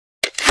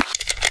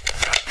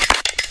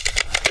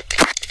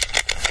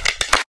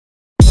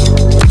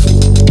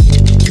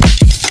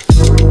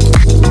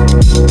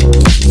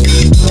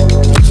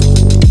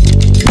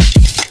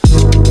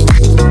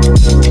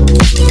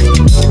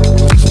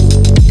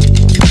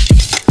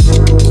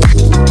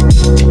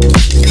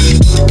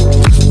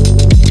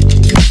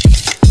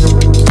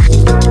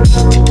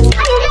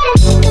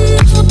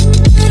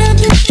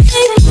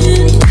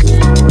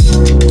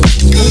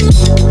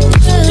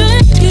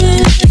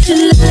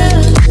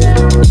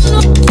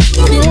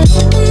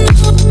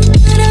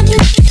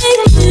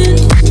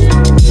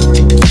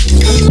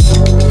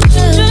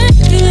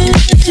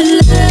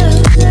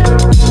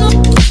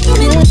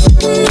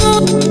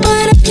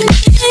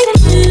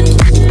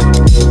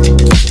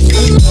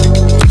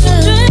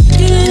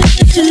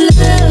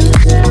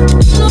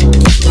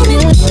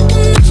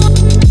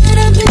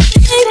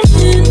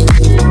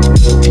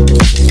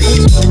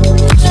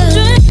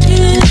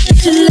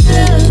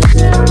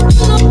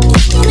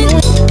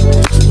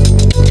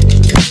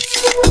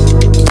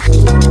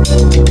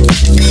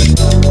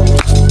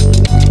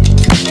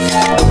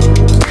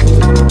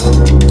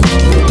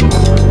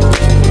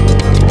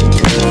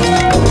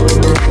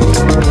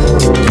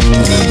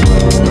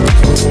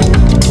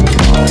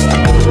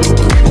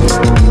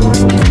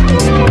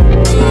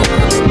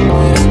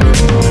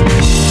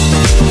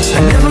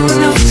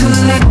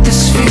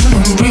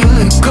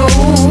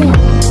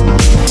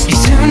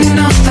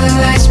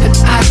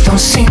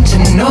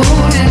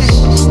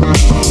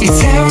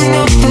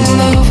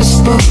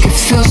make it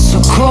feel so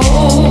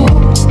cold.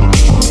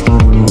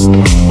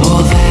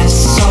 Well,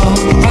 that's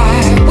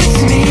alright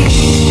with me,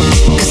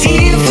 'cause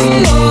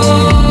even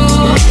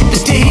though the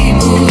day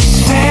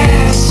moves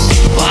fast,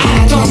 well,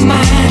 I don't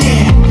mind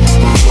it,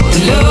 the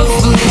love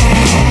will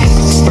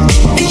last.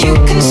 And you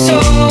can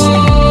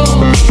solve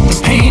the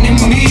pain in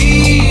me.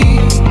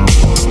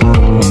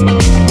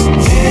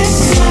 This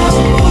is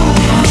what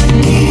I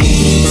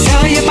need.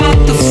 Tell you about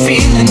the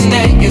feeling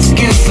that you've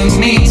given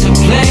me to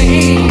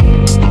play.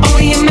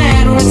 Only a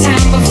matter of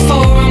time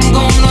before I'm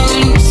gonna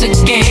lose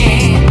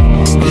again.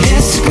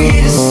 Let's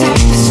agree to stop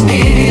this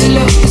pity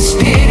love, this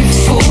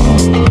pitiful,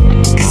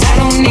 'cause I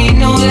don't need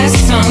no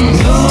lesson.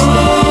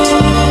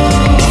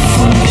 Love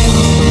from you.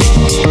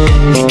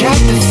 You got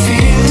the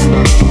feeling,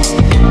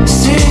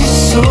 it's in your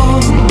soul.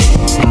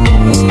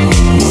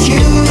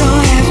 You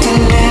don't have to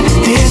let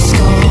this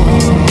go.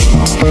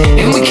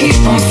 And we keep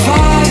on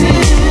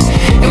fighting,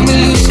 and we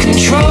lose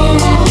control.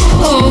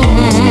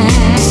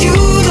 You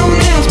don't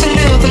have to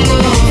let the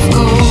love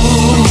go.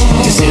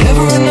 Is it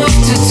ever enough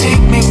to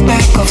take me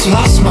back? I've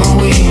lost my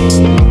way.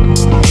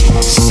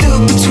 Still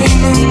between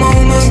the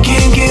moment,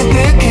 can't get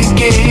back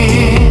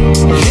again.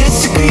 Let's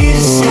agree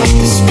to stop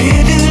this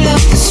pity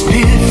love, this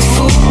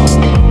pitiful,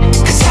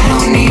 'cause I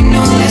don't need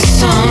no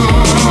lesson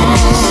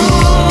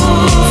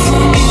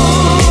from you.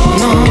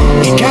 No,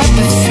 you got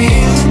the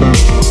feeling,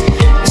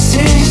 it's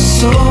in your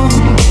soul.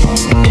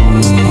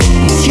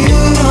 You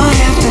don't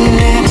have to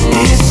let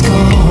this go.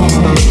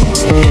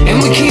 And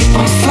we keep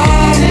on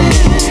fighting,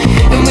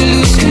 and we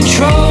lose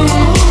control.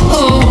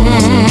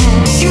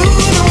 You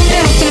don't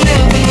have to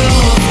let the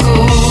love go.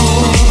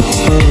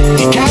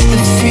 You got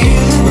the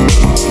feeling,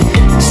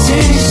 it's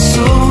in your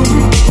soul.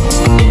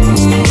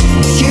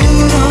 You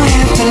don't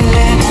have to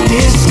let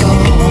this go.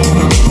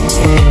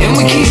 And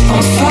we keep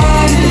on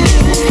fighting,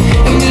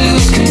 and we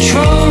lose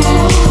control.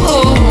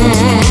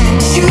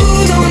 You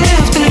don't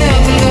have to let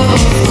the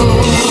love go.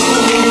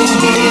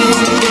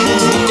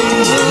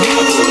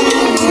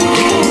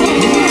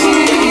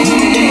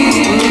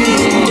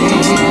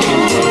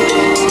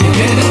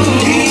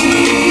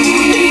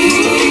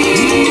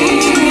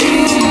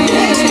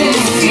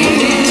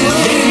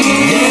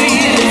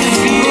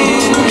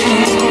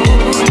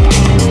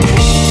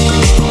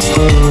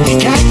 You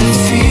got the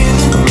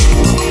feeling,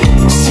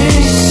 it's in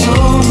your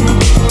soul.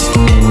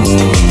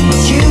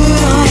 You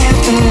don't have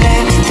to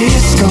let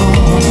this go.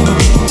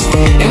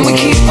 And we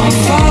keep on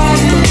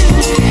fighting,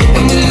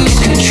 and we lose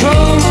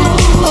control.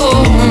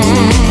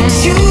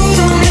 You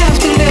don't have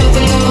to let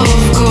the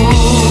love go.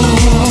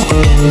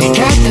 You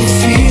got the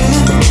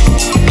feeling,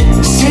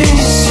 it's in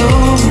your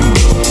soul.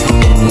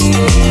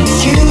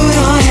 You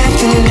don't have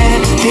to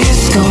let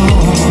this go.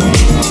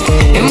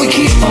 And we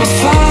keep on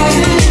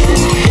fighting,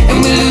 and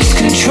we lose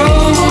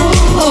control.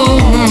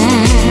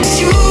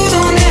 You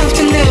don't have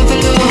to let the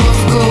love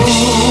go.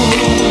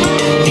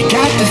 You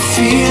got the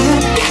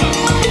feeling,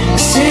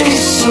 it's in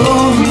your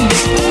soul.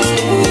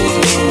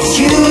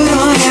 You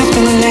don't have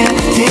to let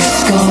this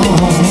go.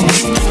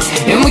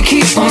 And we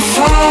keep on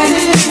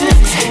fighting,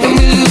 and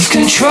we lose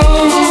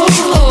control.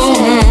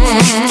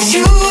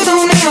 You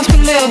don't have to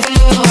let the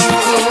love go.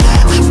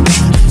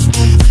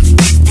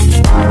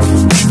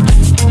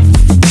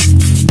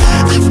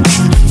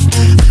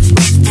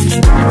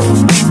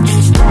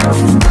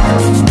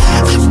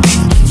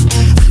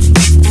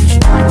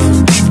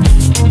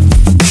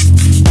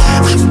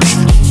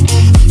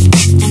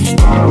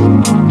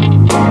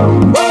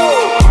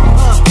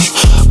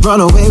 Run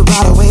away,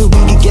 right away,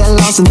 when you get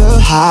lost in the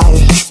high.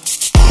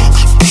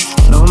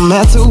 No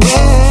matter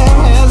where,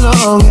 as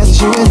long as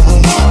it's you and I.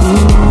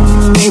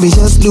 Maybe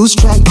just lose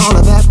track, all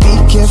of that, be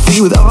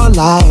carefree with our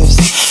lives.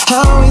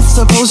 How it's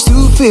supposed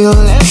to feel,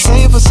 let's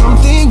say for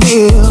something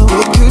real.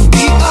 It could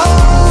be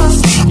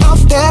us,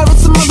 out there with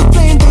some other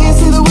plane. They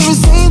say that we're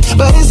insane,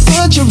 but it's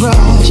such a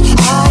rush.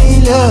 I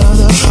love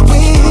the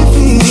way it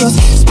feels.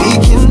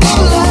 Speaking of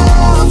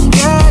love,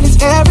 girl, it's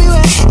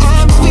everywhere.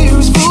 Atmosphere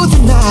is full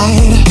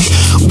tonight.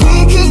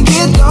 We could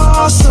get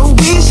lost, so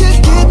we should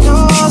get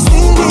lost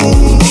in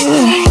it.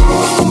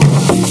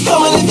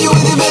 Come and if you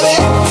with it, baby.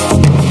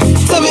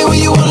 Tell me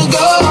where you wanna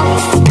go.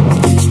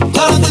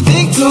 Don't have to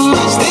think too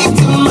much,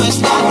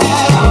 not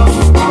now.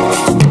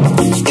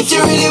 If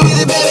you're really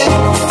with it, baby.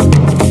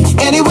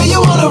 Anywhere you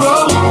wanna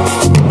roll,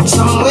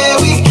 somewhere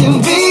we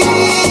can be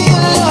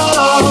alone.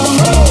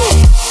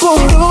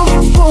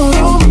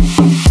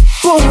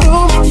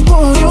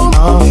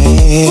 Oh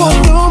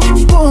yeah.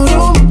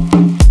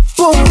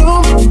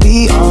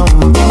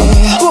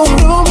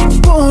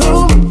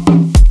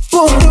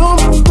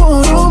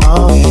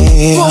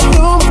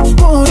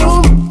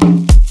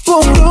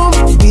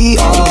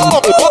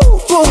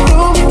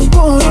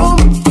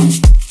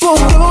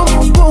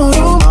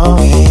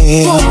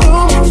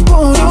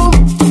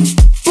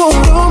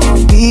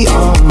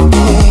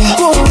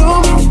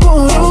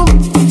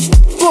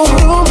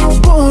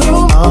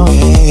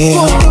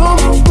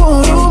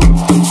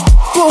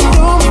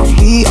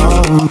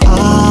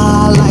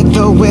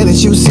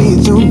 that you see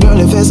through, girl,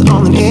 if it's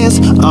all it is.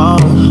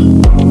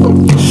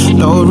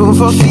 No room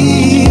for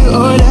fear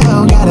or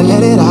doubt, gotta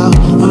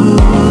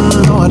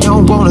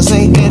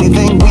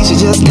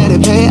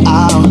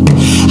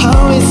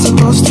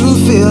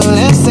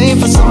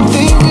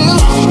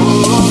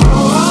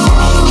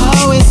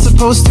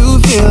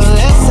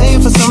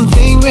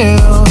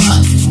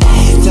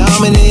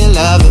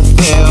love the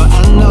feel.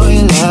 I know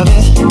you love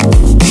it.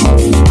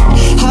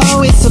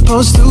 How it's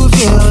supposed to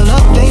feel,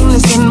 nothing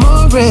less than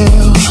more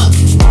real.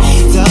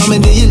 Tell me,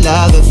 do you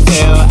love the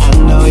feel? I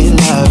know you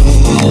love it.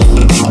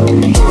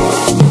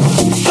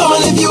 Come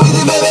on if you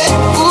with it, baby.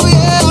 Ooh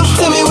yeah.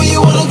 Tell me where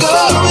you wanna go.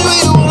 Tell me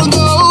where you wanna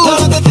go.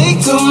 Don't have to think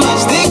too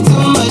much,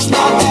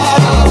 not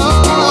at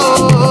all.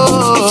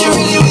 If you're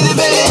really with it,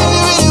 baby,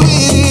 really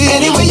with it.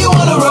 Anywhere you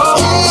wanna roll,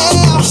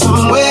 yeah.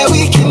 Somewhere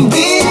we can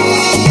be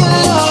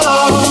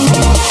alone.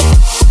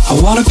 I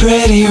want a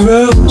pretty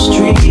rose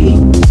tree.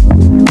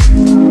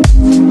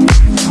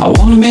 I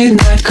want a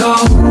midnight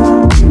call.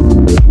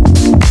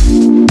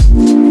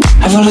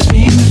 I've always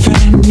been a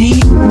friend,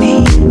 need.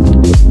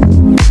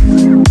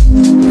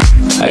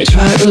 I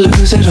try to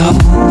lose it all.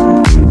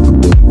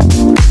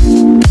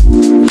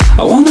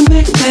 I wanna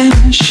make them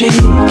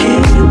shake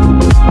it.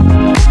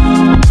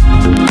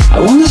 I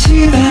wanna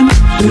see them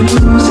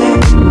lose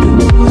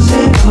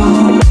it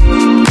all.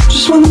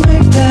 Just wanna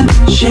make them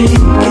shake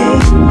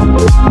it.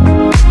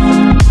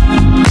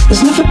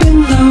 There's never been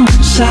no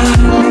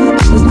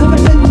silence. There's never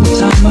been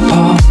time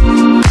apart.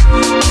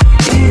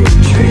 In a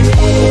dream,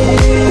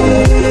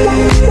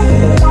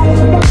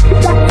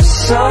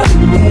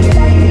 suddenly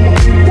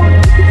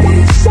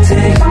it's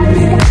taking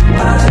me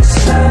by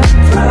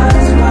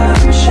surprise. While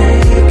I'm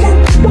shaking,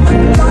 I'm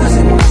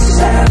losing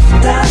myself.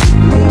 That's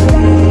me.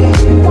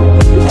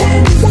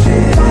 And it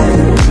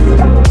feels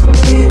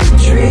in a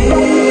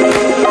dream.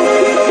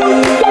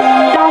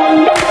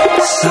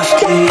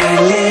 Softly I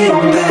lean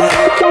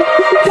back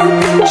and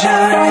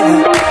enjoy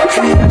the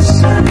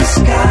crimson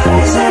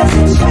skies as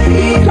it's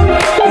fading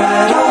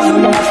right over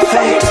my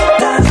face.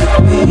 Does it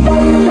mean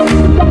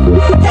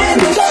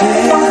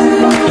anything?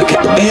 Look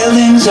at the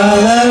buildings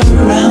all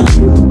around.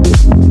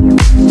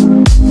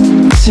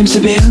 Seems to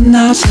be an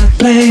outside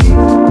play.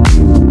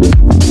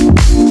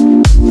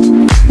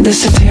 The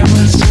city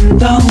will soon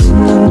dawn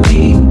on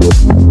me.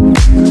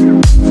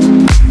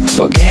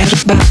 Forget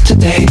about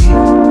today.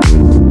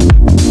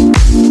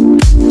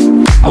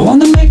 I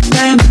wanna make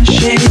them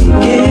shake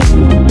it.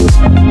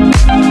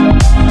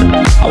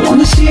 I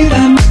wanna see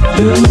them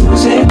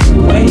lose it,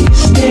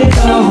 waste it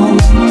all.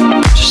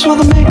 Just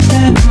wanna make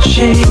them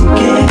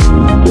shake it.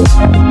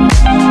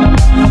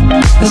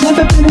 There's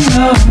never been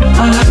no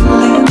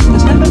island.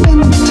 There's never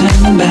been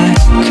turning back.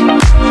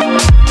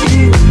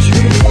 In a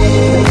dream,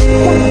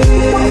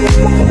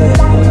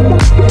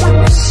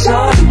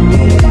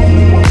 suddenly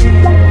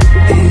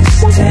it's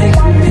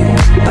taking me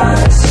by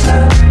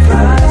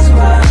surprise.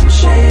 While I'm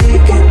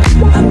shaking,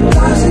 I'm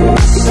losing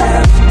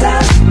myself.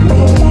 That's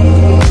me.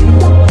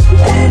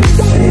 And it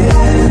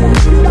feels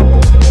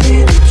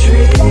in a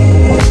dream.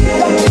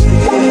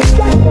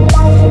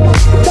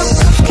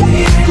 Softly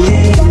I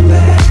lean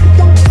back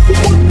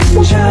and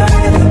enjoy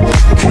the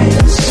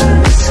crimson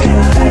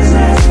skies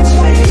as it's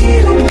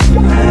fading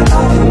right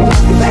over my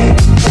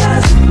face.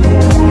 Does it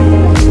mean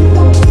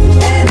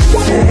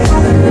anything?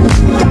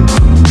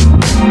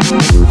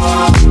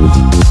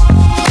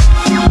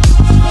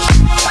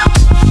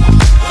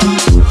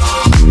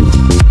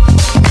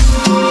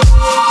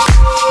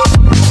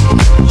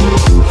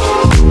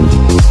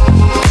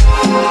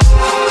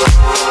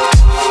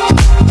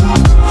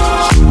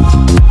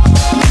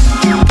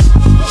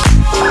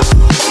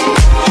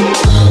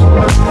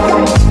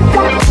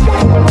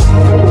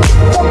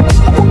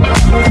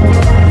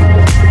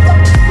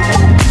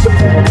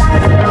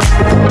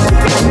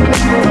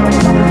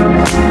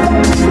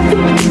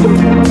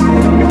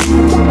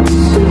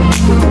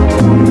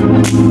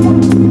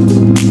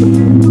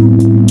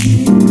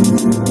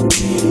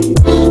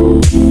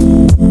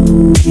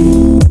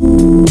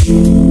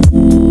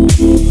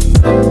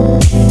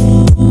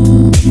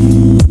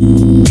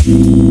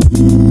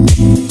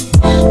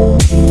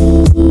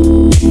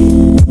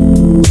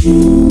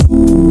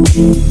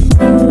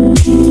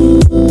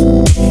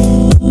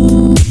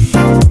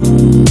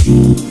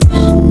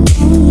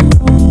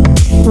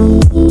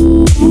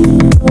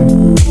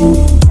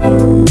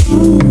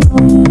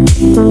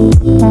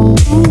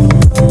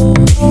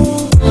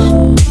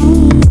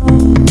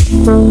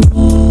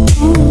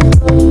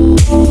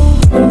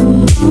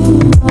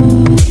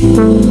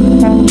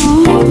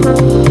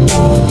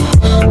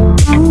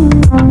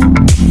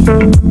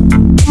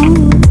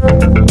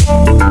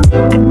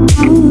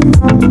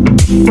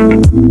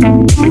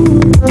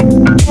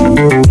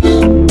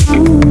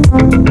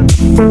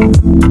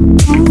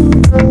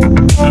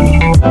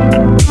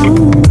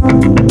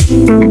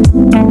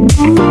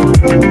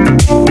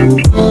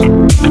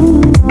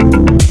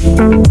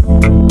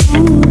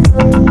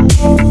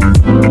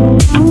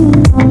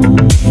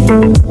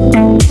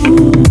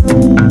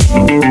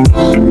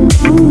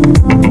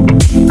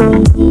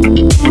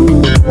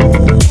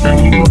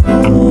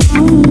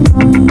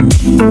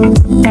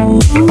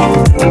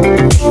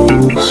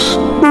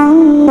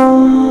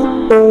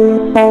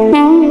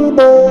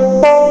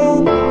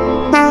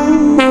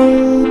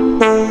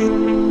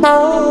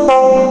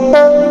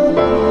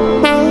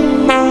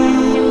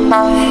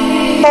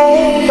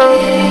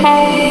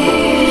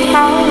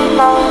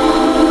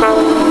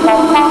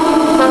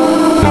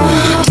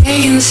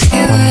 Taking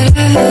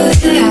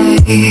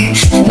Now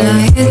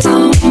it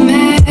don't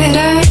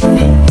matter,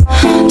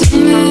 don't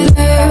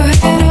matter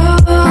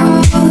at all.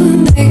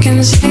 They can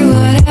say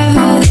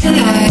whatever they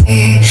like.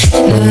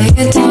 Now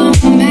it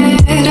don't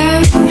matter,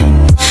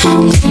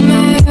 don't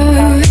matter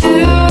at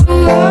all.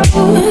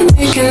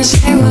 They can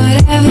say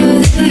whatever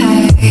they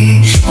like.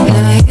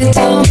 Now it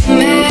don't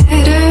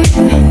matter,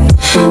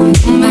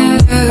 don't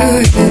matter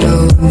at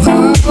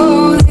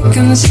all. They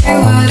can say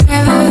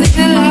whatever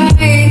they like.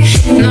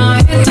 Now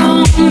it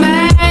don't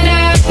matter,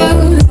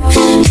 don't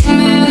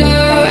matter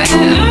at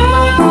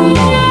all.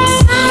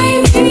 Sorry,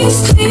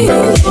 please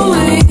clear the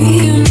way.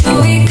 You know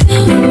we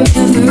coming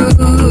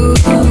through.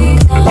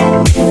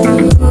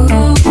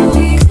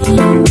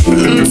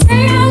 Take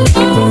a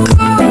look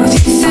off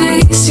your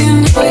face. You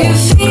know you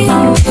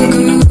feel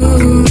the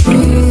groove.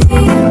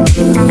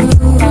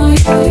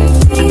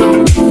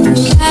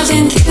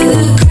 Laughing through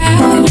the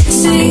crowd,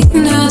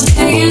 saying I'll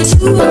take you to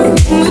a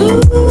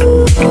move.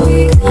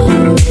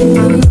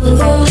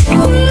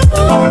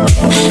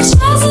 Just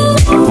a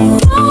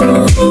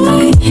long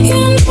way, you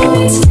know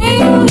it's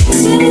real.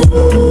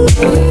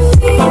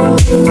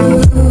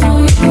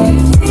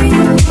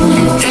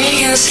 They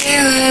can say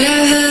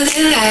whatever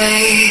they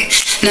like.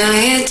 Now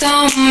it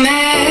don't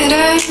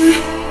matter,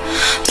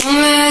 don't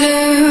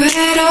matter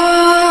at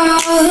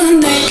all.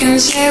 They can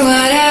say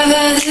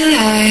whatever they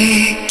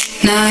like.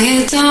 Now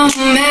it don't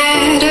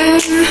matter,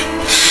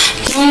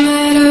 don't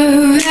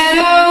matter at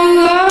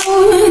all.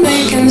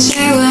 They can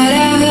say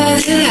whatever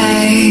they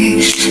like.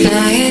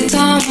 Now it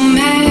don't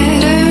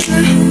matter,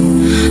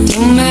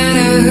 don't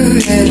matter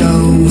at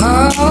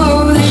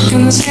all. They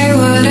can say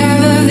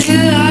whatever they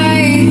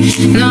like.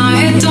 Now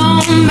it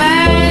don't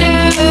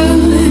matter,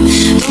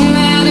 don't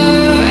matter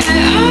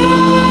at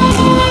all.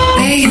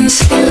 They can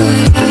say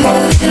whatever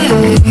they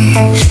like.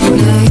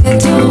 Now it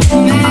don't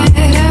matter.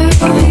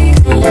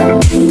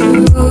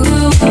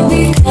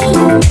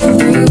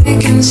 They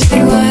can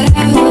say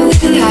whatever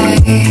they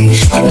like.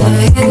 Now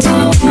it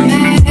don't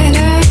matter.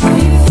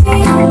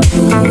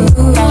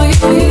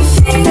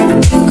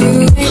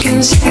 They can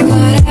say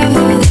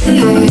whatever they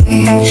like.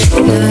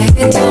 Now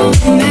it don't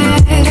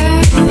matter.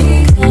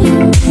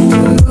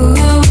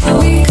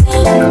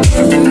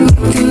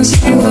 They can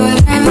say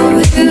whatever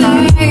they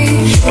like.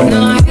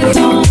 Now it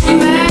don't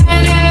matter.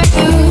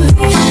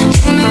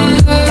 Don't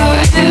matter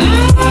at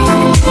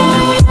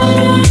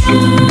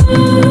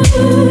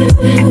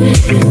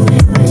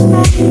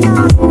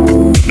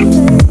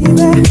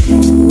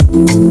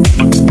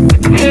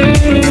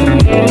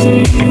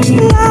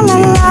La la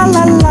la la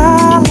la la.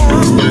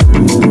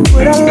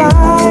 Would I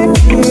like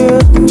you?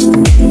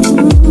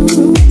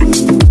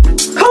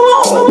 Come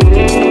on.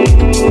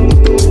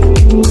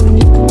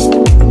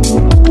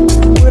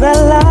 Would I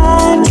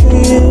lie to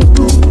you?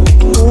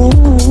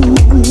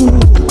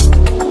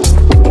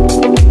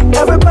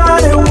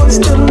 Everybody wants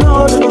to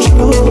know the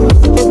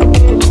truth.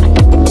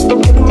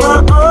 In my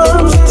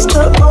arms is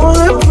the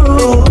only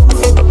proof.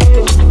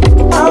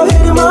 Out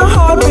hitting my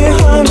heart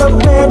behind the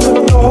bedroom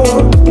door.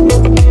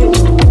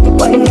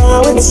 But now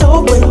it's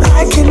open,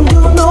 I can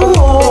do no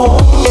more.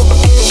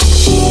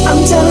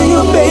 I'm telling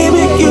you,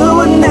 baby, you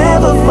will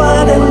never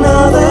find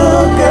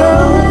another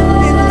girl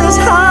in this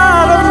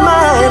heart of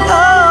mine.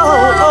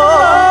 Oh, oh.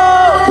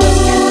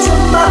 Look into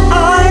my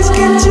eyes,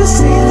 can't you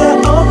see they're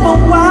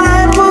open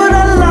wide? Would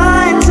I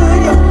lie to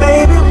you,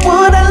 baby?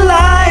 Would I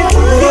lie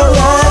to you?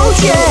 Oh,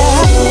 yeah.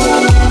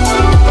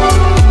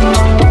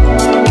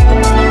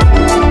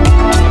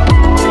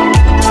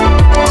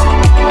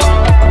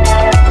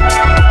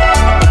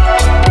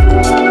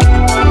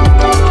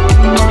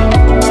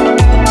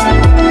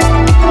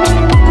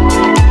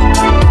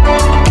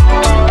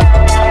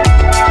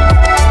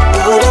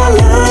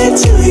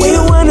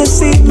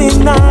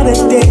 Not a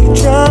day,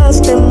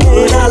 trust in me.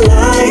 Would I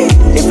lie?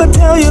 If I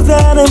tell you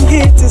that I'm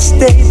here to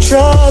stay,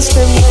 trust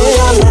in me. Would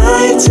I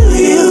lie to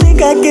you?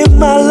 Think I give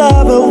my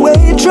love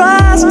away,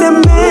 trust in me.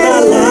 Would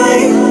I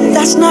lie?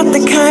 That's not the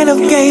kind of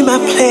game I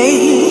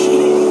play.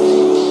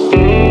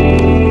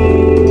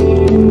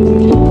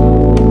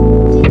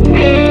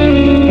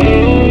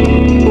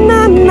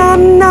 Nah, nah,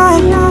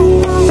 nah,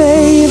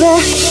 baby.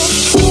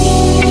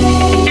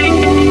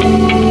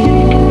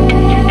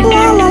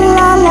 La la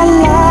la la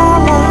la.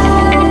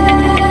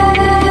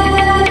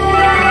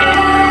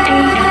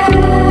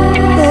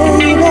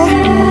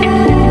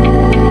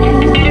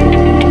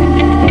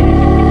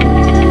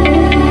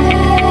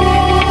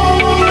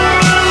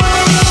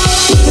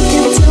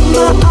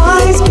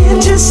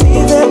 Can't you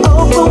see that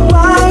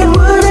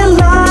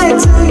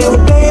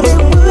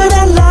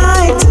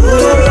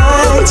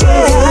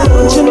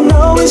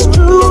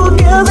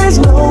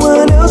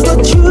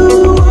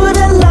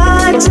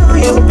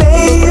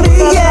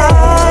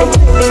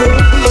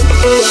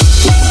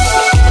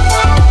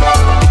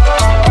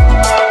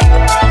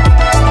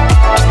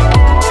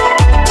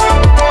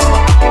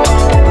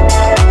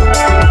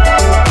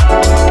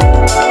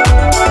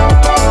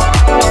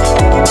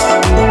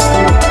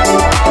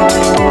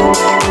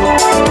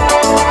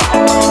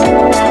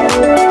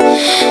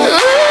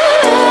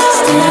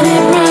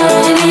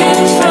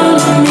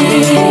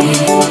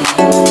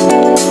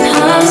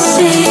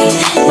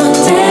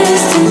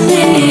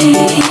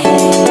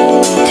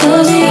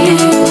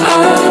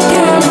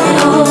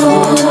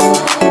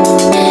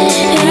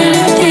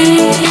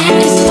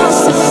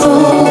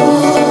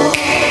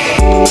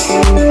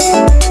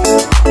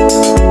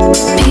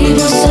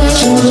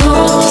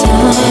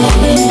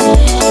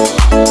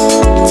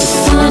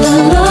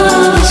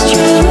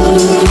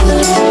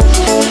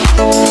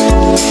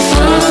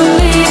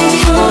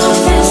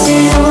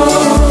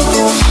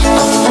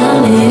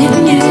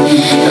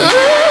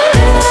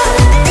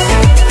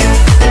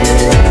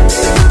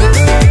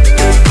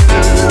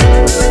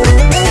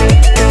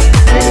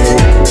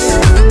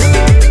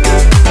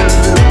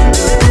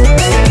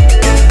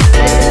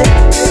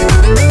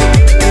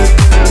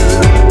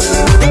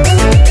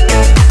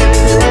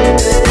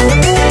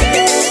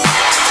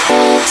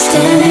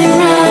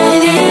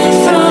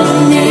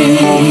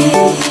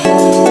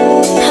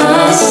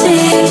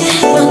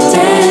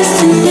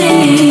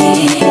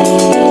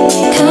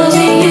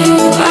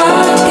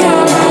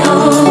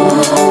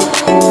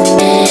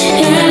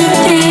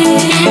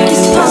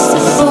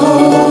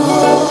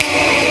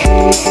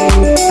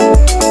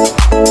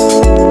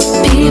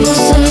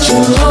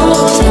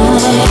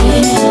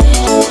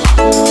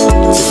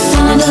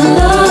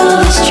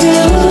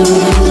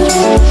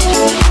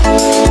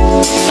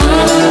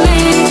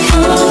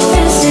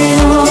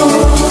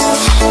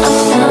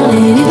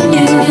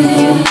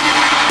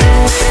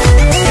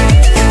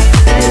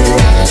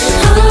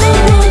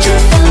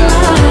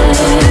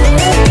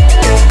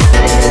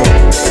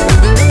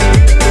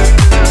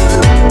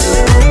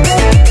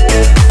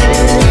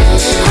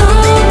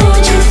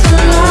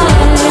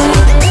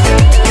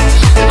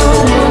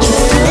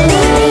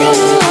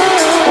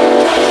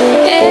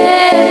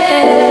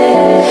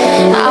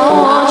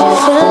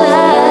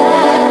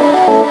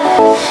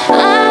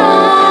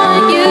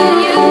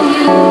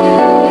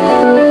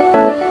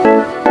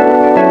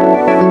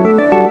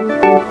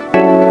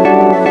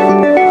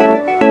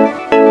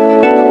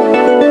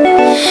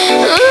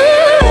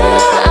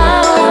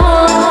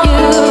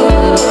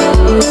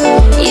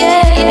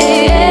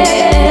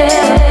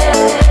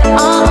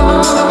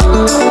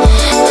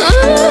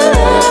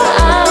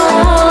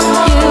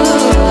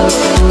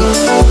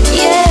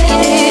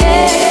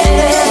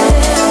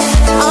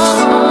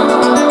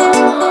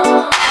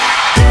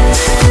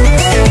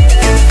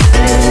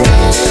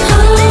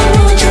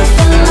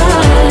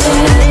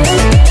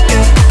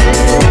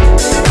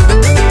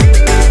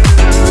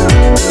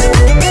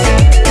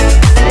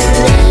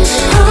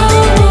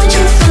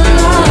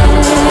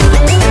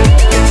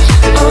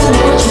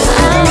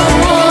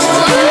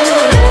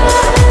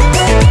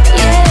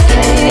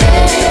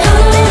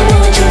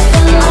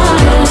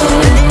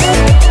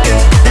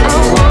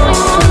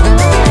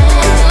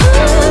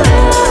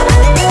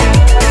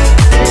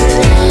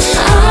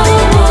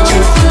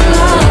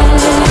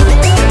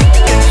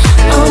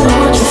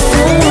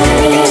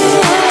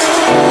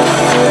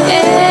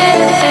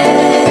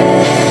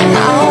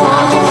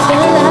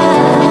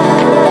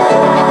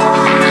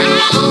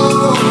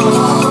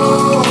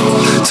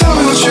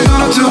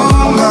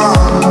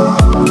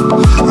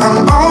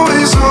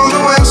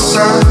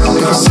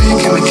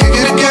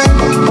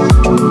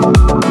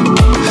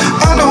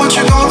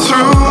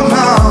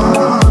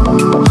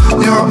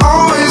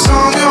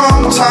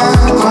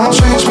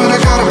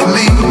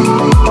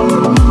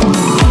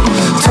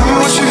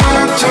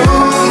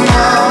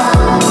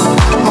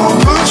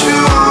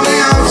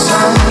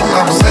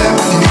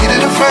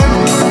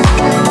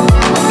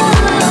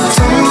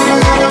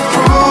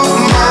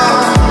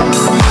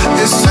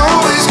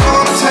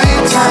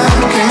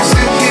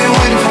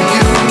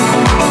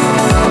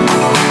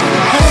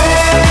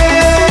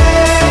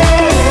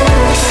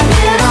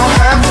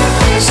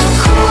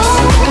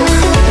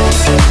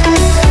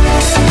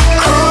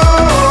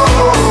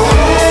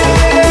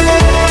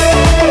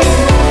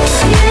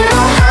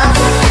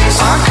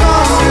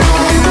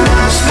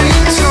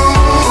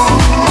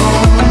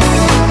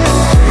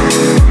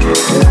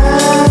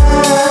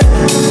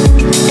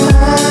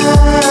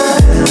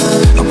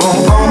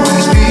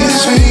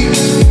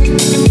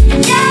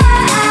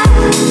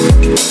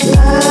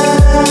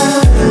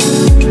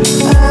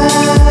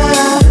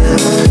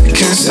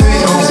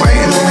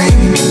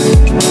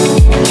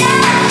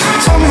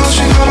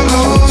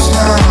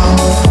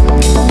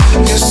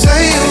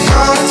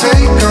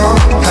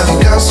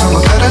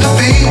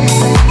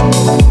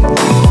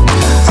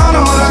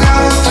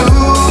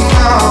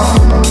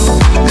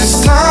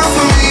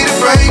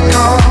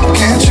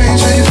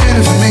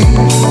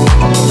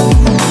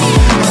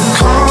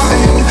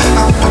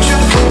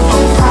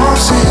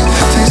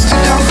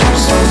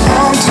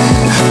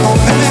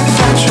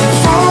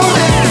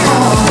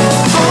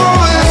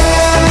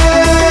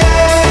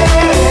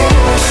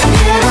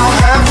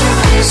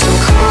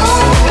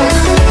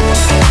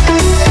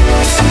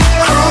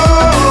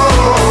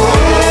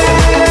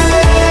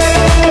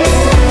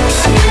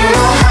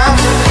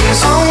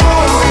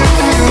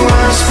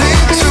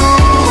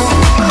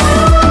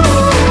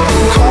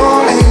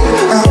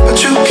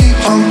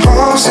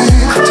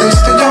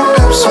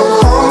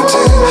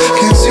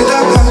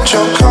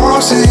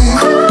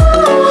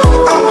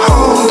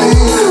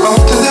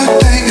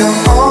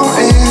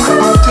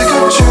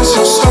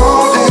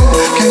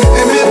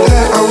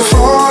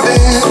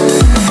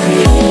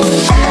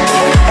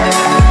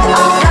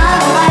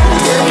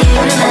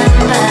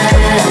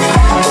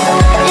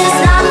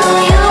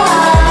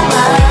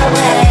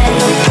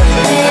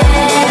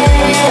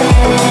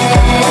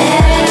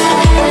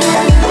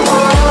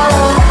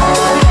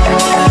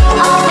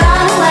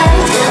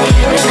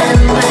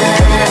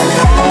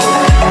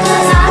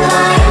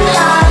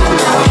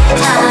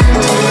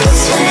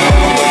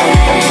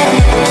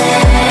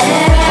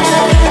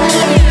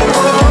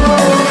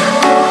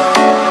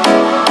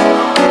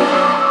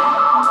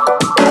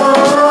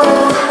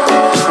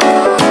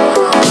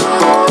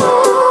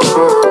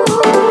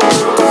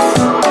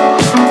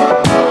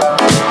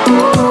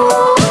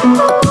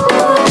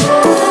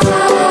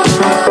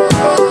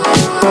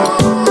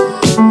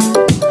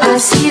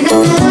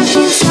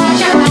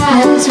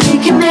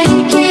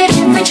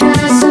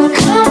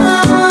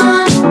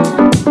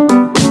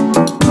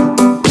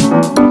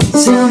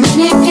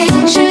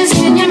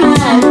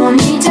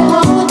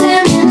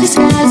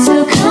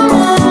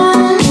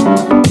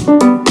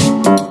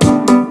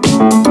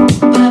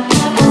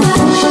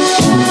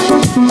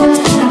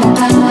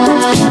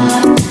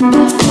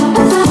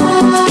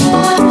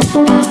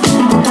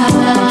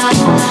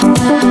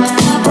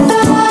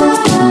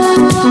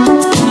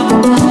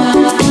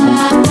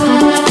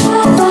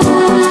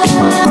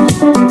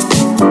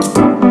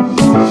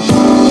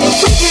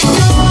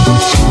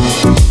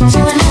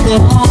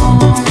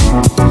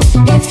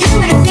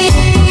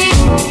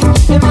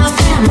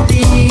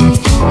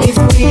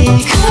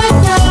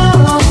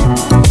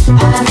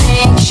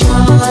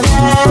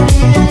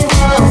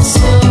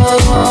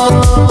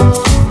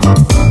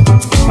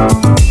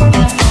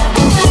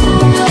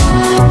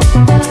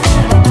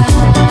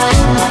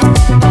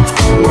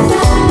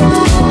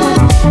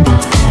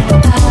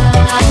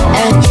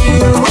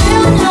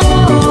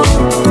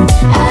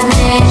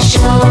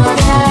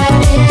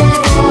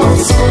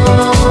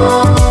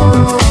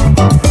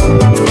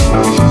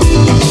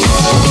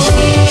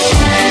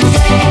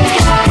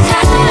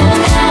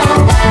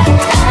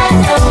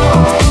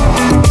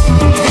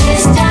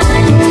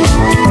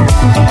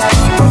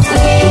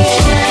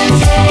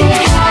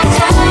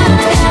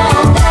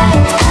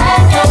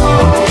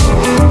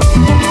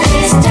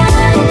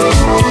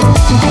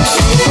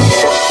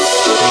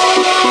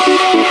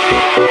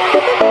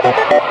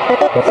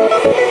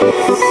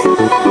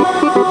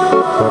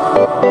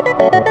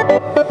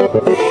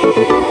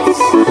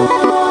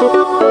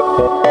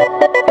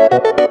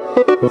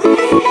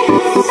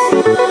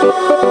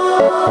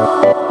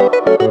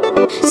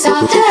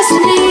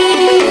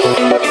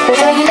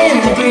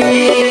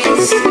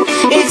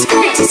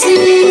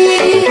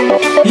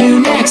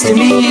next to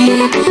me.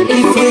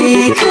 If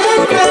we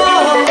could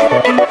grow,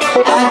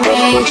 I'd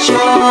make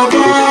sure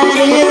that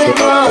it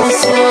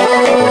goes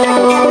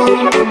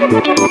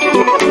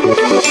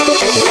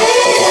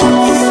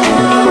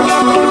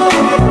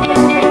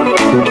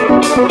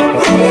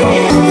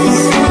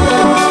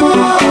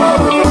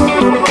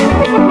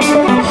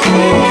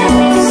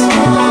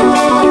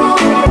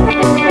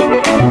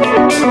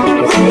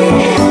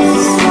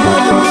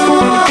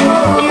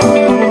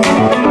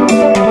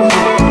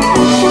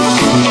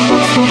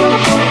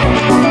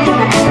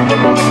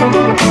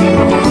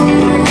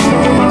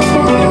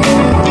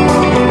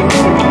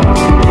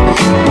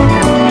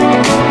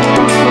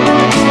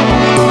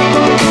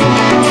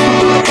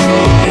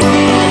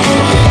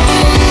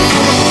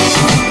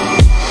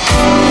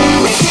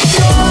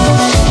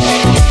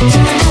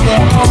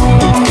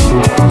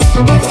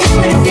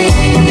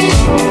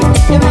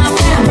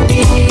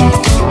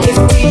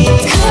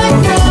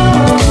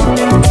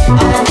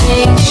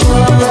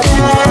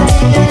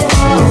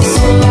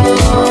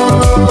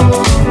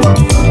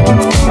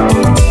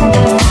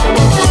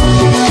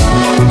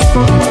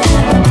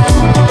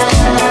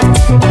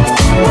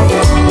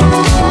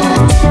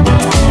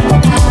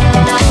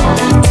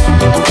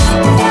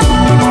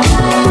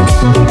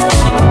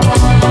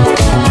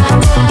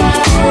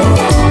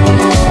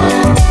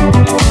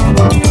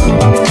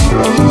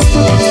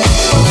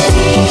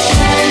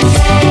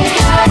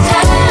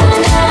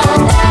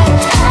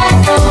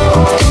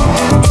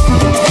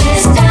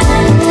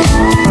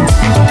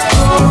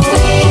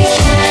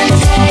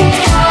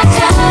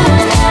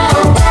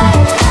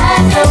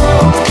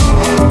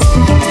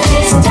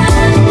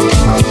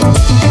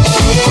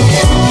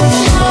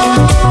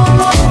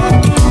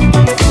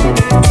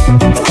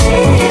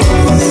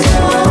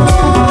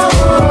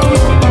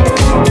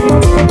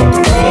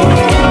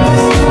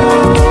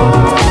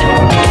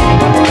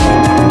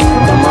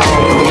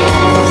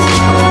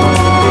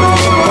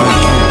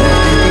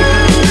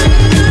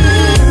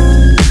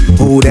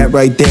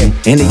right there.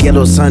 In a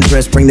yellow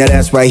sundress, bring that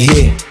ass right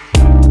here.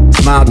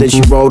 Smile, then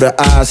she rolled her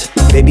eyes.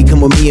 Baby,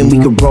 come with me and we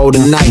could roll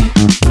tonight.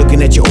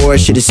 Looking at your aura,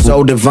 shit is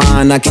so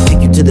divine. I can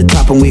take you to the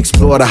top and we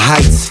explore the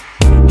heights.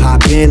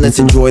 Hop in, let's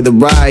enjoy the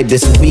ride.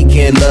 This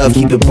weekend love,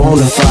 keep it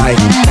bona fide.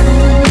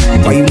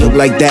 Why you look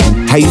like that?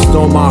 How you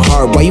stole my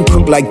heart? Why you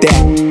cook like that?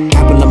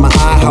 Apple in my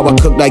eye, how I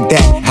cook like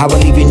that? How I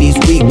leave your knees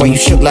weak? Why you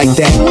shook like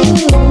that?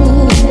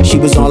 She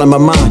was all in my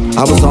mind,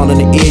 I was all in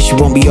the ear. She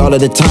won't be all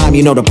of the time.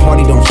 You know the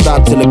party don't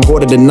stop till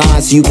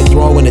 8:45. So you can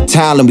throw in a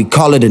towel and we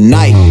call it a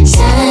night.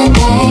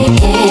 Sunday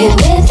here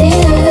with you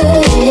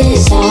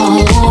is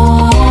all I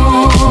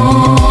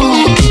want.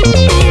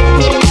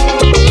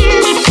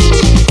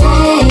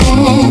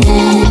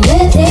 Playing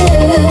with you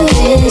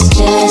is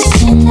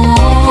just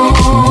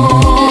enough.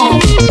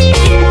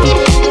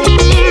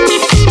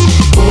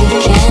 We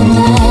can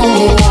love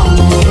you all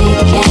that we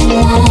can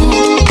love.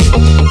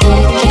 We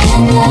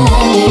can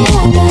love you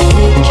all that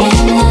we can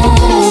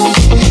love.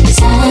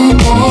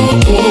 Sunday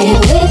here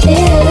with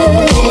you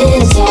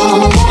is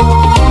all I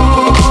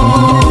want.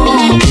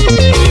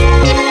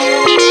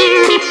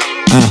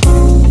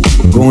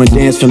 Go and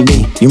dance for me.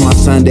 You my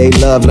Sunday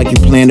love like you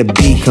plan to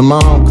be. Come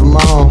on, come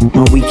on.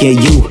 My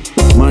weekend you.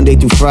 Monday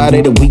through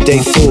Friday, the weekday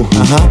fool.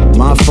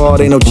 My fault,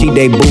 ain't no cheat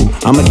day, boo.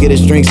 I'ma get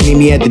us drinks, meet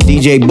me at the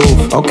DJ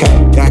booth.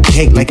 Okay, got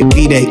cake like a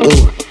B-day,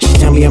 ooh. She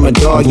tell me I'm a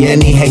dog, yeah,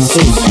 and he hates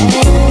Jesus.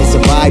 It's a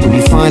vibe,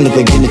 we fine, look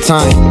like in the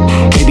time.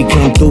 Baby,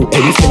 come through,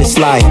 hey, we finna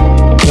slide.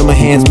 Feel my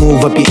hands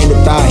move up your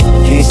inner thigh.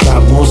 Can't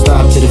stop, won't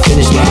stop to the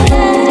finish line.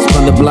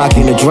 Spun the block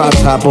in the drop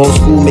top, old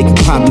school, make it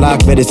pop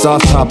lock. Bet it's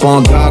off top,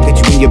 on God, got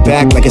you in your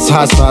back like it's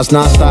hot sauce,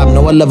 non-stop.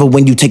 Know I love it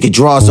when you take your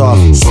drawers off.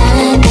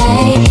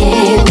 Sunday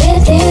here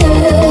with you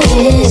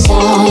is all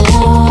I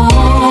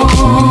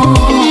want.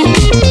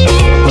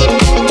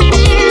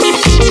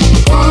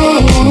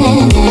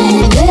 Playing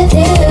with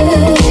you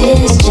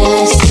is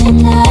just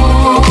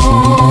enough.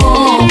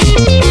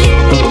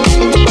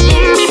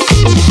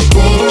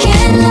 We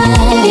can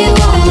love you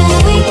all that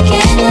we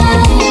can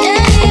love.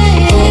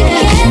 We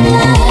can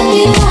love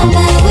you all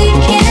that we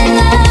can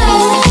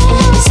love.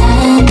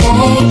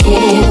 Sunday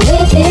here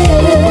with you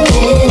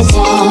is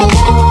all I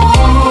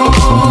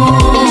want.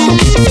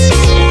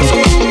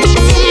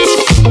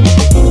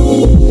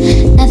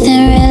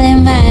 Nothing really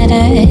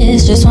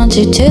matters, just want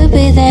you to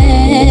be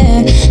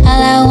there.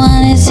 All I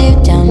want is you,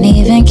 don't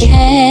even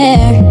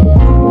care.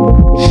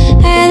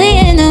 Early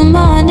in the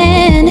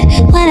morning,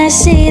 when I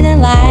see the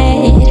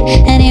light,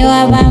 and you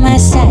are by my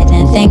side,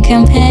 nothing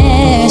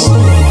compares.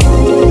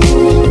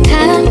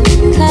 Come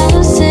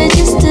closer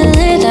just a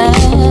little.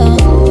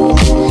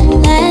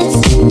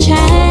 Let's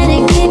try to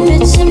keep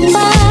it simple.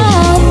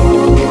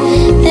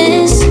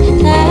 This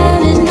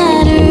love is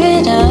not a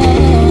riddle.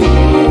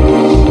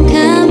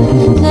 Come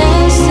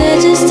closer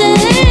just a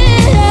little.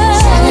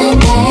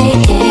 Sunday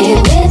here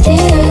with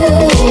you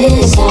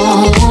is all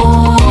I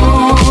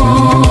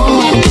want.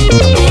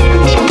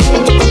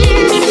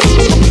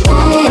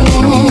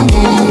 Playing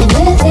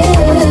with you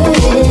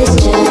is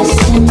just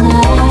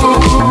enough.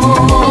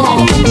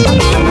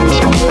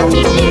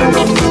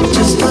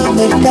 Just hold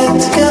me back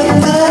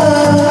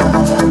together.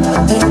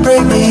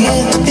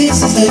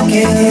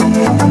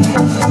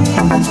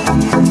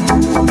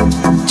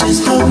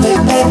 Just hold me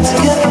back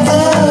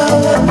together,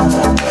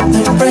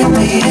 then break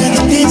me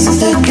into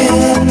pieces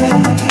again.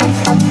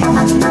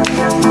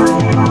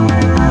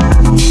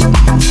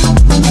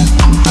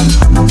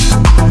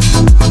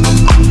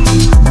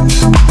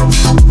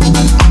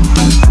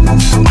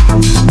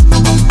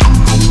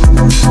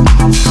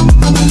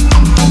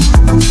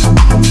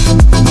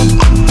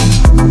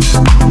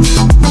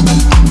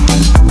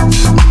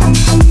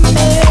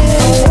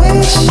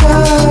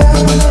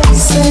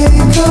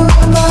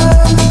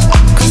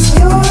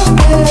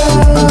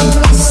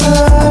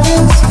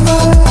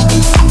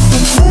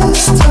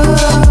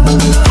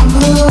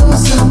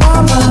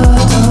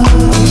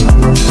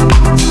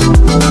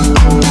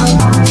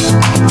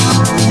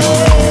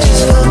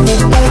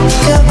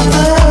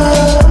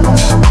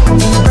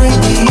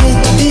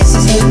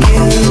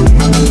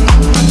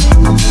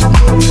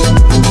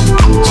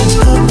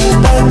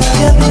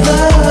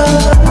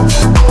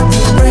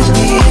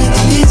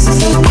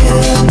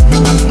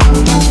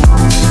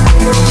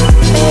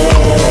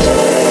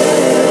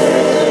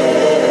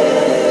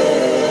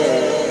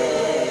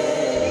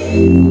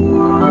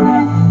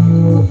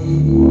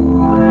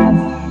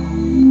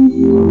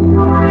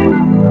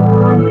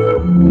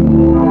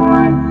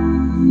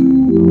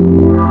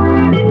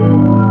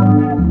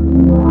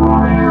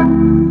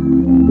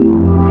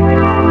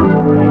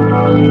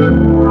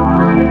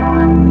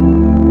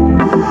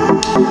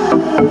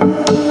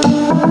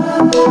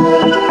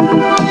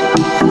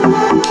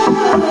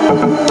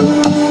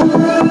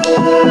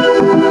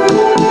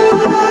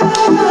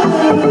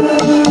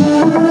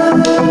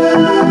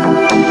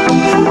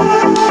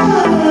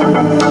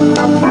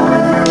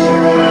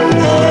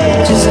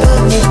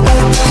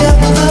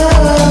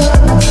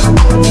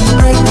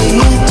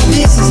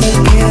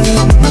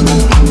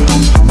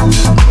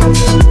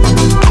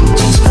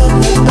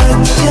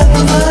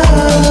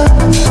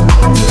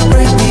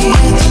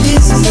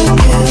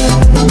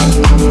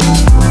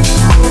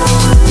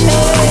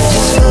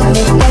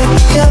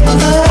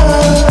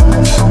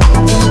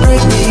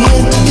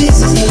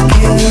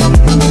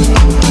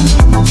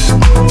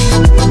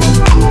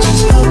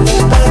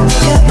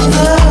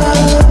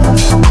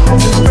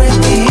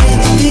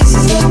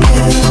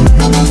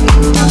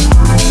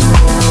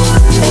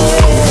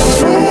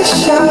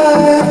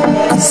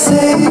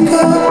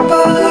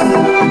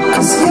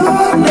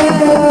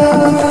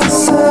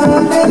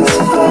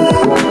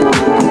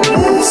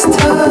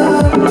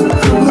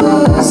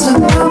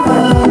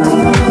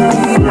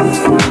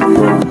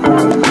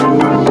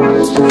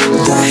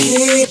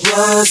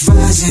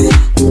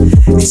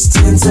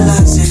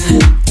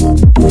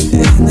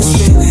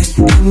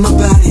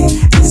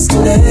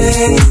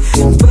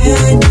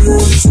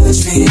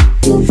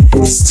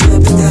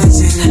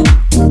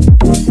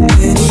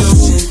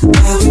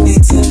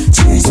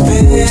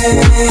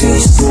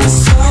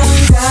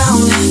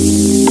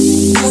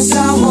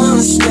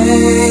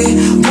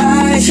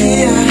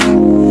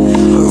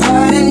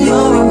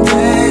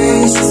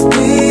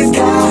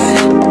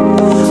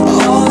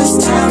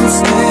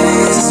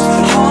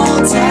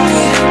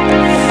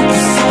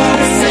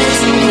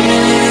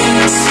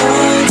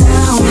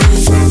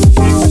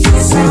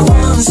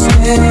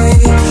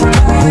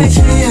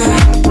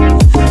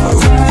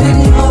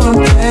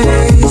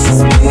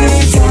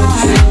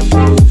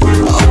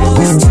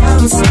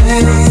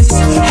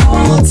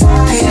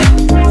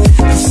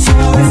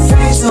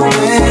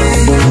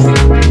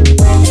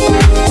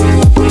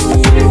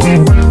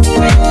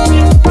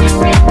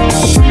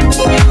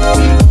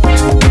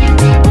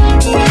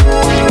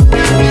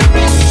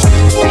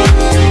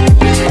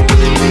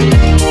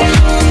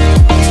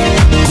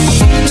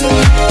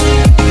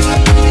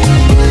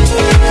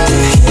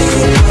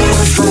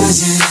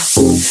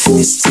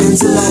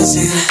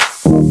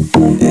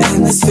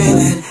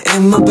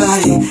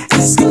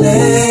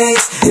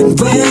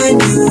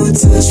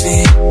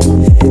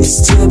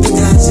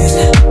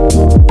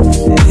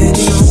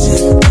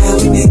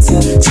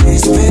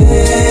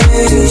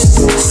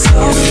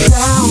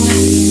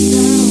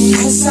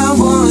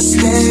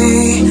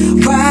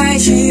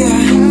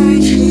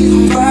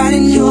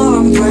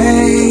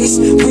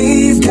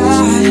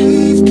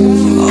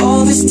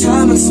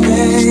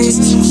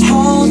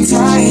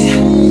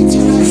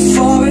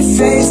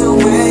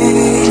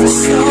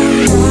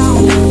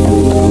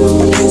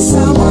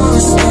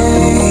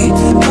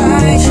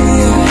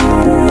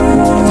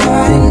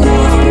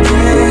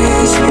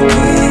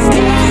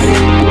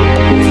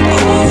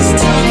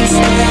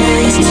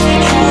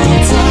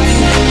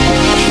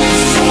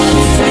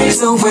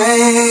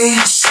 Away,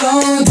 so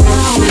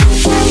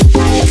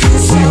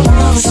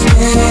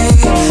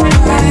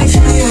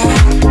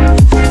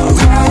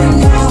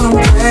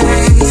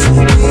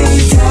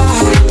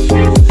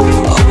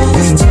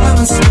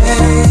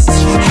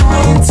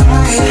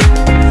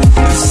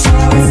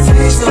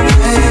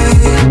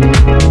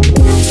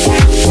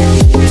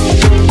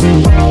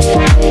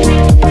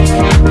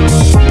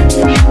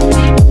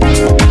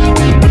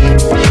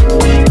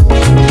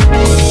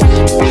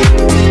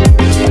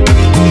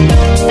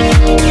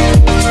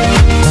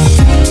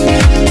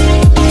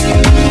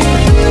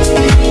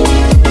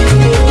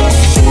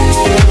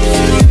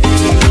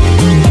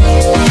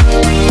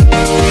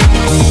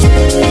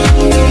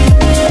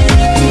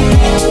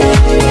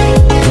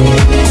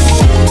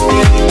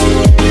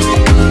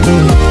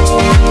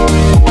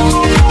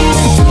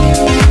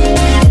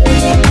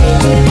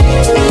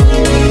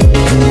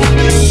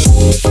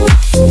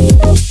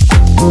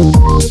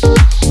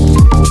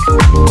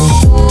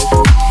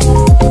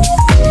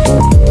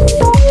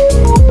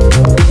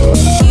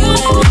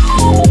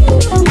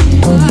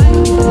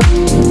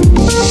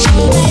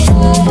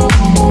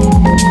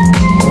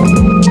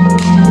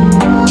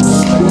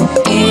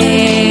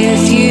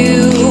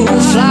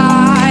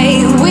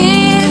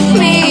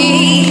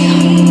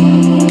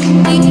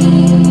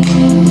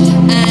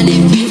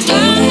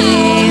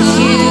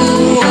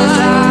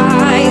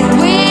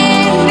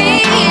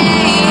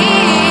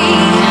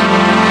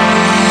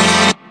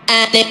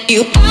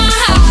you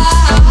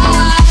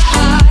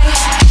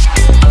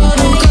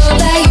Little girl,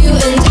 that you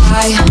and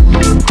I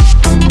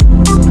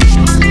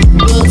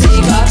will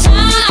take our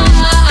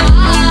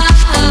time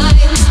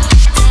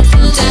to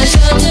dash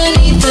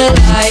underneath the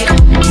light.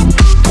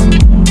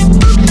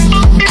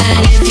 And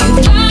if you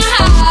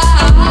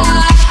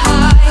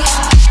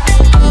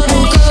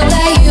little girl,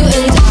 that you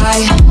and I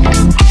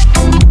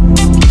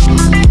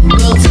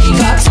will take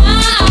our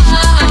time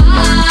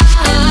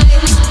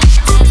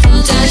to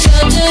dash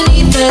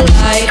underneath the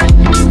light.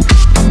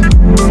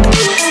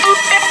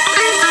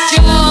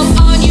 Jump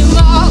on your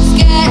marks,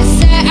 get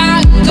set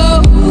and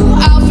go.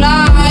 I'll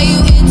fly you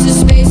into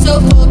space, so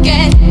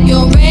forget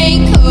your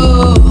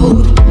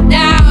raincoat.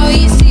 Now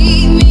you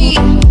see me,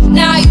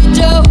 now you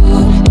don't.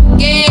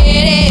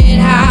 Getting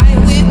high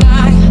with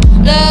my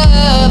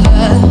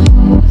lover.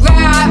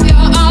 Wrap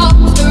your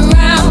arms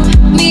around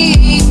me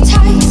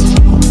tight.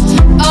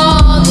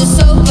 On the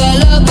sofa,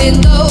 loving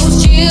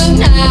those chill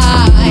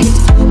nights.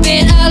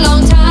 Been a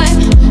long time,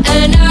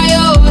 and now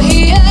you're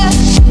here.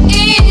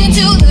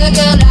 Into the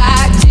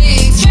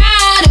galactic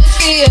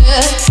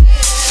stratosphere.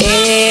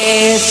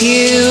 If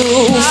you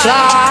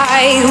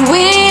fly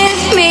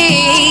with me,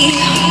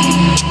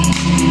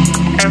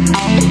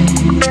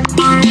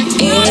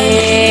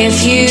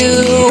 if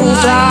you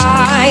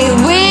fly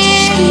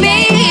with me,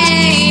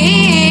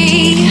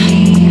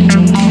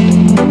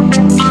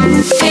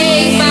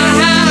 take my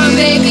hand,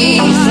 baby,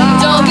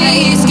 don't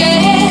be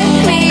scared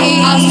of me.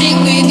 I'll stick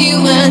with you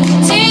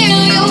until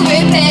you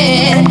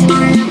repair.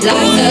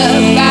 Like the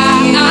bow,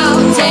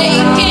 I'll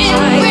take it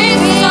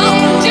with some.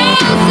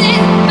 Just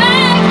sit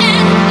back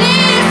and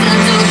listen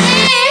to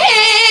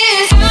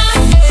this.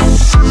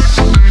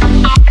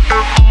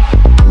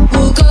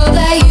 We'll go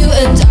there, you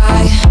and I.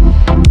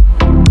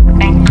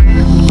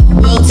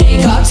 We'll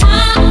take our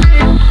time,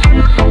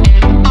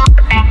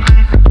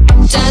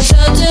 dance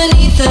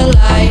underneath the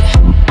light.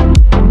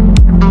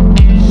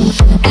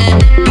 And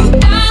you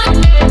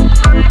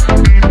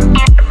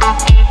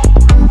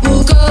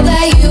we'll go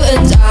there, you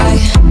and I.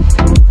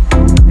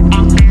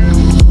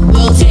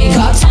 We'll take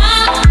our time.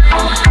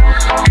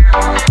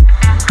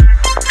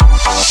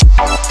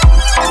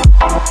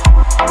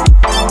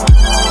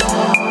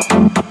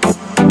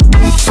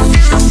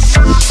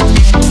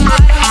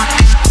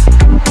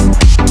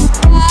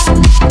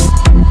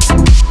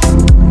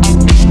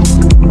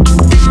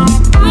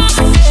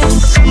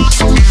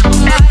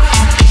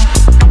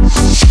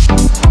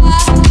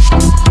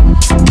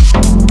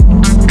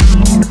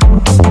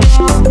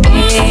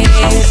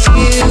 If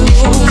you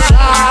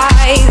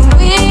fly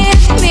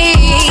with me, if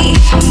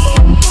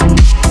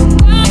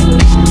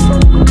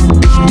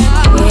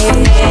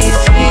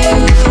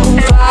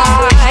you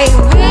fly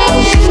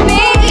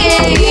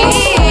with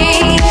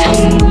me,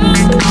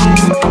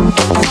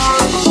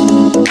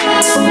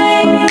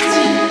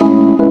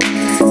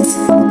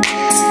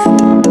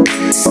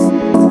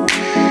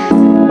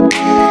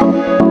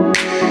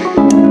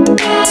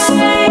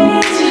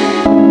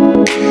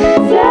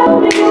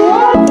 tell me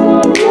what's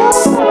on your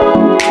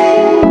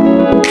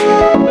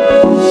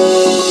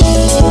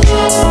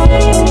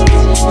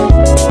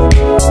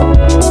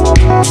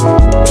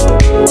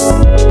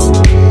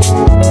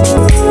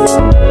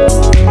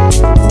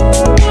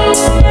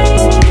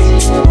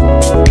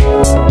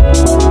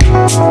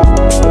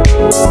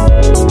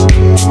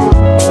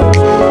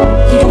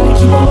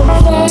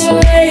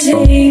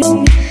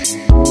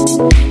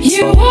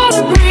you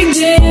wanna bring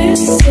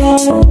this on.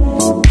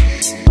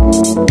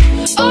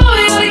 Oh,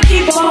 you gotta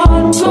keep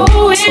on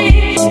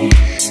going.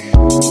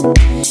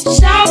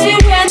 Shout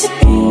it when the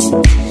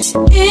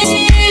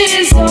beat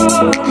is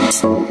on.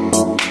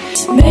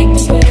 Make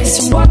the best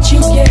of what you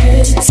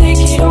get. Take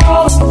it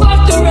all and fuck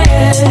the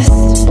rest.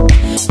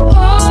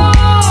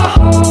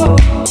 Oh,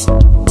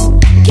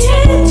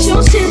 get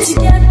your shit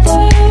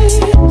together.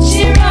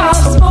 Cheer up,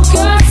 smoke a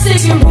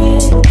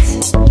cigarette.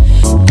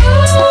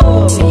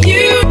 Oh,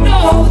 you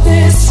know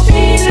this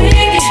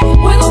feeling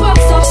when the world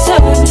stops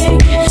turning.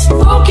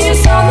 Focus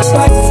on the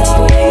bright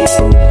side.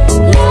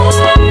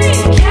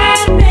 Life can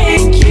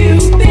make you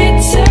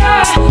bitter,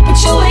 but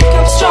you'll wake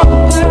up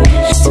stronger.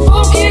 So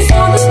focus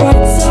on the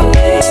bright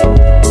side.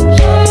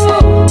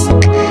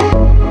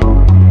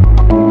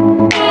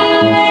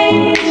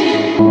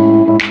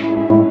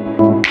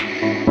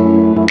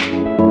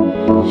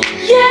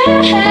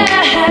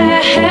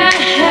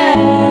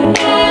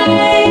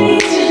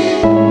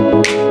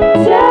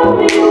 Tell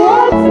me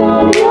what's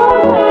on your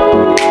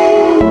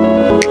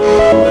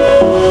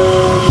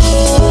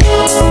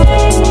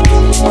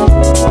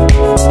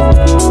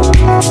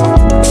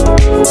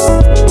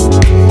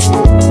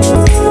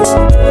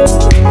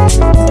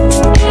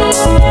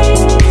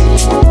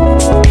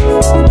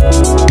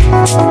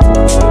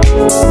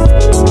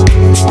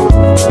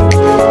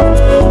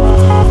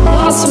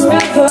lost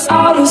forever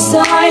out of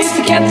sight.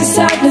 Forget the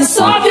sadness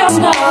of your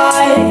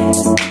night.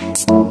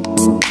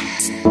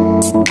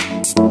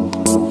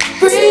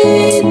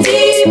 Breathe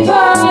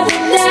deeper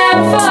than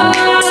ever.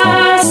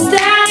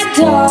 Stand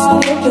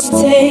up and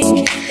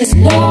take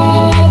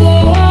another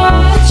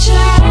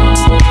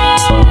chance.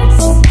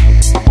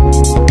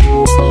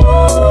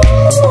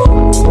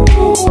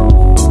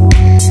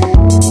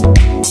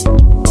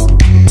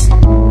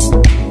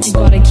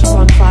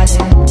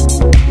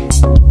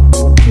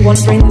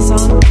 wanna bring this on?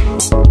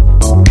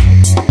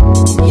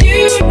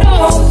 You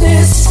know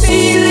this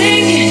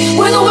feeling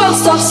when the world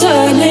stops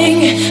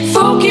turning.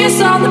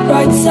 Focus on the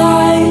bright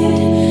side.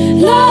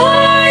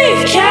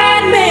 Life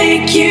can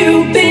make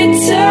you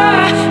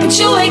bitter, but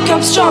you'll wake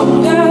up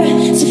stronger.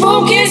 So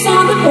focus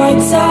on the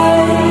bright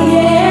side.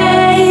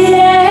 Yeah,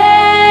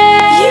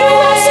 yeah. You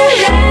must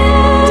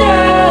surrender.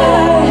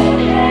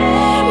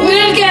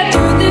 We'll get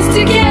through this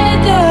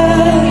together.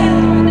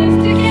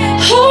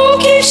 Hope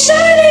keeps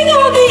shining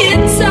on the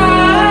inside.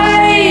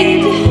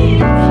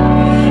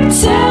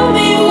 Tell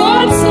me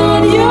what's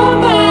on your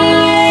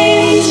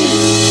mind.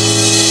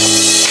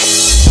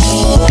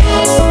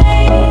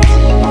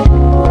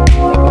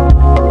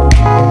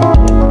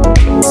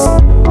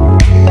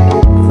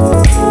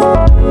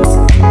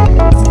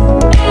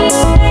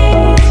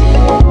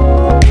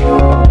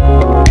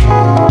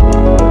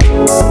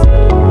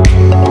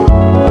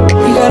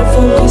 You gotta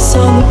focus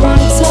on the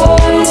bright side.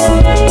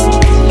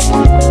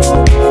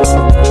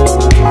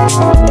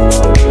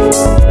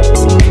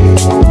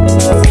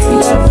 You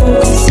gotta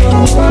focus on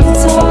the bright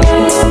side.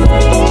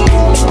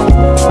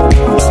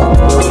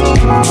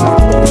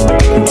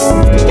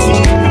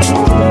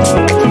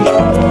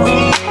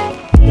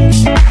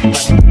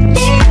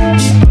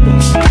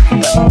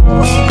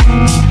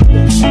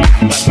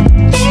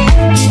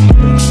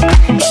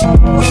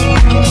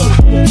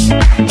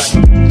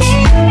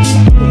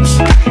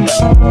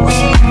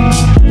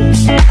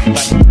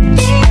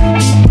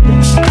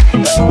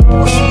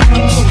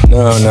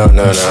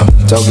 No.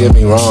 Don't get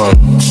me wrong.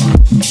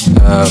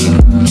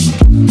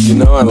 You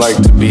know I like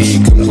to be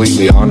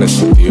completely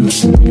honest with you.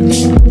 So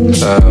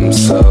I'm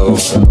just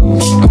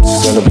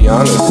gonna be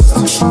honest.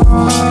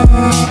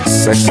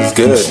 Sex is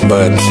good,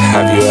 but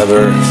have you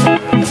ever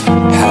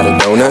had a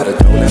donut?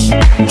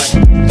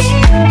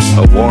 A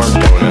warm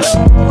donut.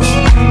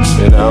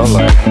 You know,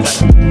 like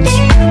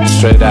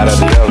straight out of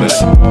the oven.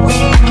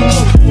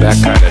 That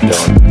kind of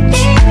donut.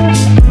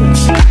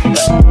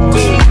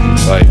 Dude,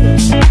 like,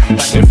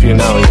 if you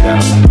know, you know.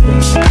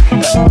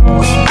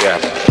 Yeah.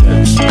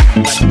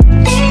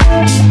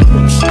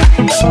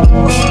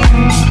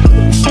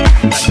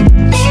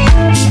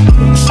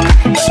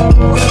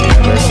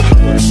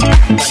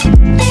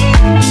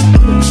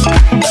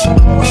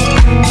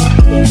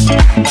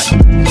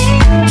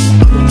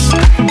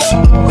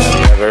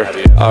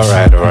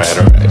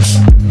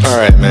 All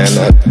right, man.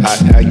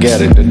 I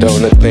get it, the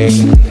donut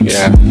thing.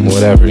 Yeah,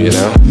 whatever, you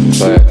know.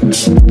 But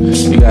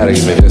you gotta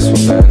give me this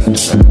one, man.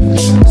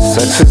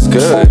 Sex is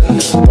good,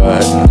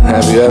 but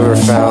have you ever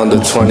found a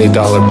 $20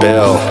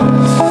 bill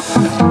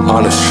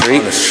on the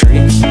street?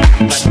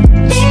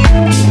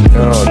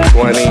 No,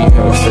 20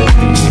 or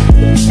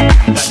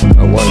 50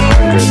 or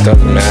 100,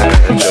 doesn't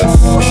matter. Just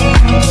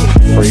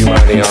free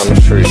money on the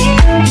street.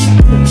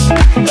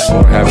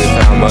 Or have you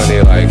found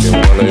money like in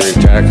one of your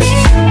jackets?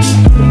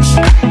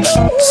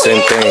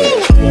 Same thing.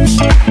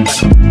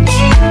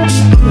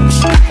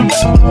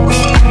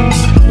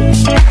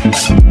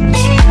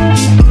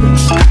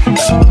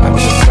 I'm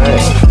just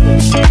saying.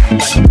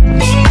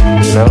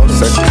 You know,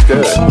 sex is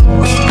good.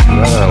 I'm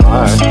not gonna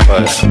lie,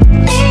 but you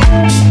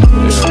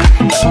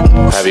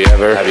know, have you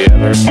ever? Have you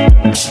ever?